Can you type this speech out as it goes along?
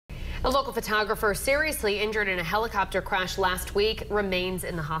A local photographer seriously injured in a helicopter crash last week remains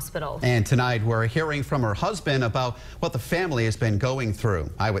in the hospital. And tonight we're hearing from her husband about what the family has been going through.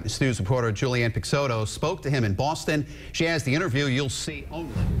 Eyewitness News reporter Julianne Pixoto spoke to him in Boston. She has the interview you'll see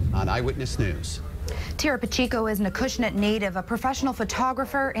only on Eyewitness News. Tira Pacheco is an Acushnet native, a professional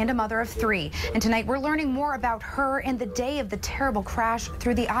photographer, and a mother of 3. And tonight we're learning more about her and the day of the terrible crash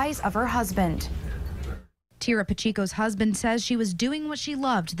through the eyes of her husband. Tira Pacheco's husband says she was doing what she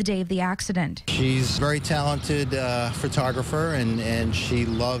loved the day of the accident. She's a very talented photographer, and she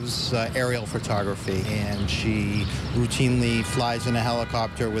loves aerial photography. And she routinely flies in a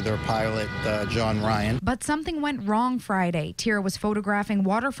helicopter with her pilot, John Ryan. But something went wrong Friday. Tira was photographing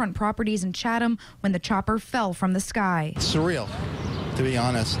waterfront properties in Chatham when the chopper fell from the sky. It's surreal, to be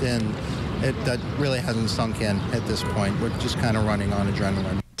honest, and that really hasn't sunk in at this point. We're just kind of running on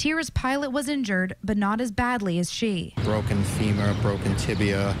adrenaline. Tira's pilot was injured, but not as badly as she. Broken femur, broken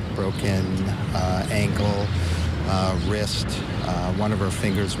tibia, broken ankle, wrist. One of her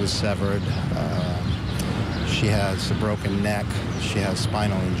fingers was severed. She has a broken neck. She has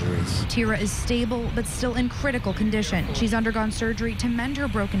spinal injuries. Tira is stable, but still in critical condition. She's undergone surgery to mend her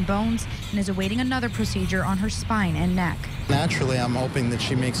broken bones and is awaiting another procedure on her spine and neck. Naturally, I'm hoping that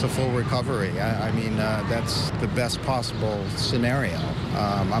she makes a full recovery. I mean, that's the best possible scenario.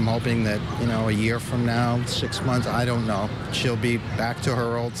 I'm hoping that, a year from now, 6 months, I don't know, she'll be back to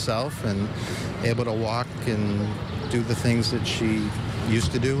her old self and able to walk and do the things that she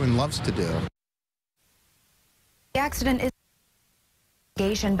used to do and loves to do. The accident is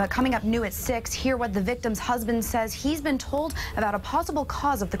but coming up new at 6, hear what the victim's husband says he's been told about a possible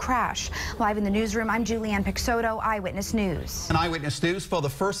cause of the crash. Live in the newsroom, I'm Julianne Pixoto, Eyewitness News. In Eyewitness News, for the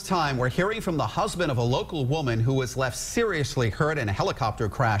first time, we're hearing from the husband of a local woman who was left seriously hurt in a helicopter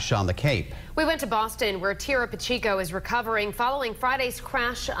crash on the Cape. We went to Boston, where Tira Pacheco is recovering following Friday's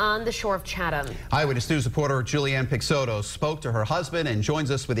crash on the shore of Chatham. Eyewitness News reporter Julianne Pixoto spoke to her husband and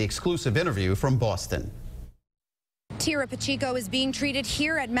joins us with the exclusive interview from Boston. Tira Pacheco is being treated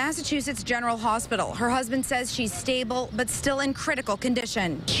here at Massachusetts General Hospital. Her husband says she's stable, but still in critical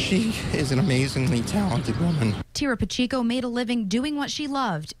condition. She is an amazingly talented woman. Tira Pacheco made a living doing what she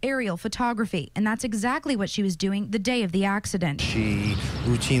loved, aerial photography, and that's exactly what she was doing the day of the accident. She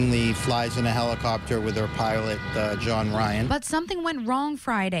routinely flies in a helicopter with her pilot, John Ryan. But something went wrong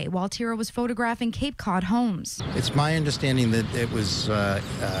Friday while Tira was photographing Cape Cod homes. It's my understanding that it was a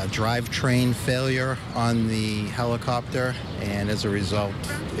drivetrain failure on the helicopter, and as a result,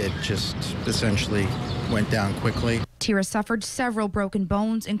 it just essentially went down quickly. Tira suffered several broken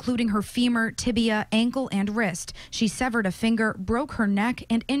bones, including her femur, tibia, ankle, and wrist. She severed a finger, broke her neck,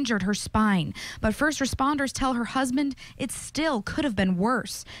 and injured her spine. But first responders tell her husband it still could have been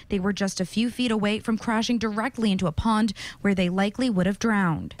worse. They were just a few feet away from crashing directly into a pond where they likely would have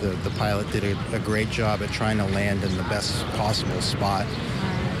drowned. The pilot did a great job at trying to land in the best possible spot.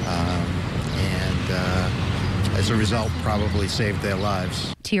 As a result, probably saved their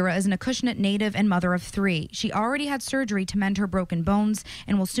lives. Tira is an Acushnet native and mother of 3. She already had surgery to mend her broken bones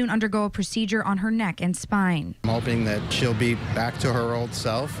and will soon undergo a procedure on her neck and spine. I'm hoping that she'll be back to her old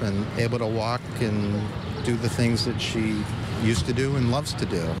self and able to walk and do the things that she used to do and loves to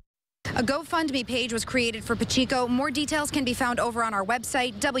do. A GoFundMe page was created for Pacheco. More details can be found over on our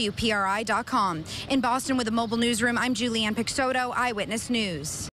website, WPRI.com. In Boston with a mobile newsroom, I'm Julianne Pixoto, Eyewitness News.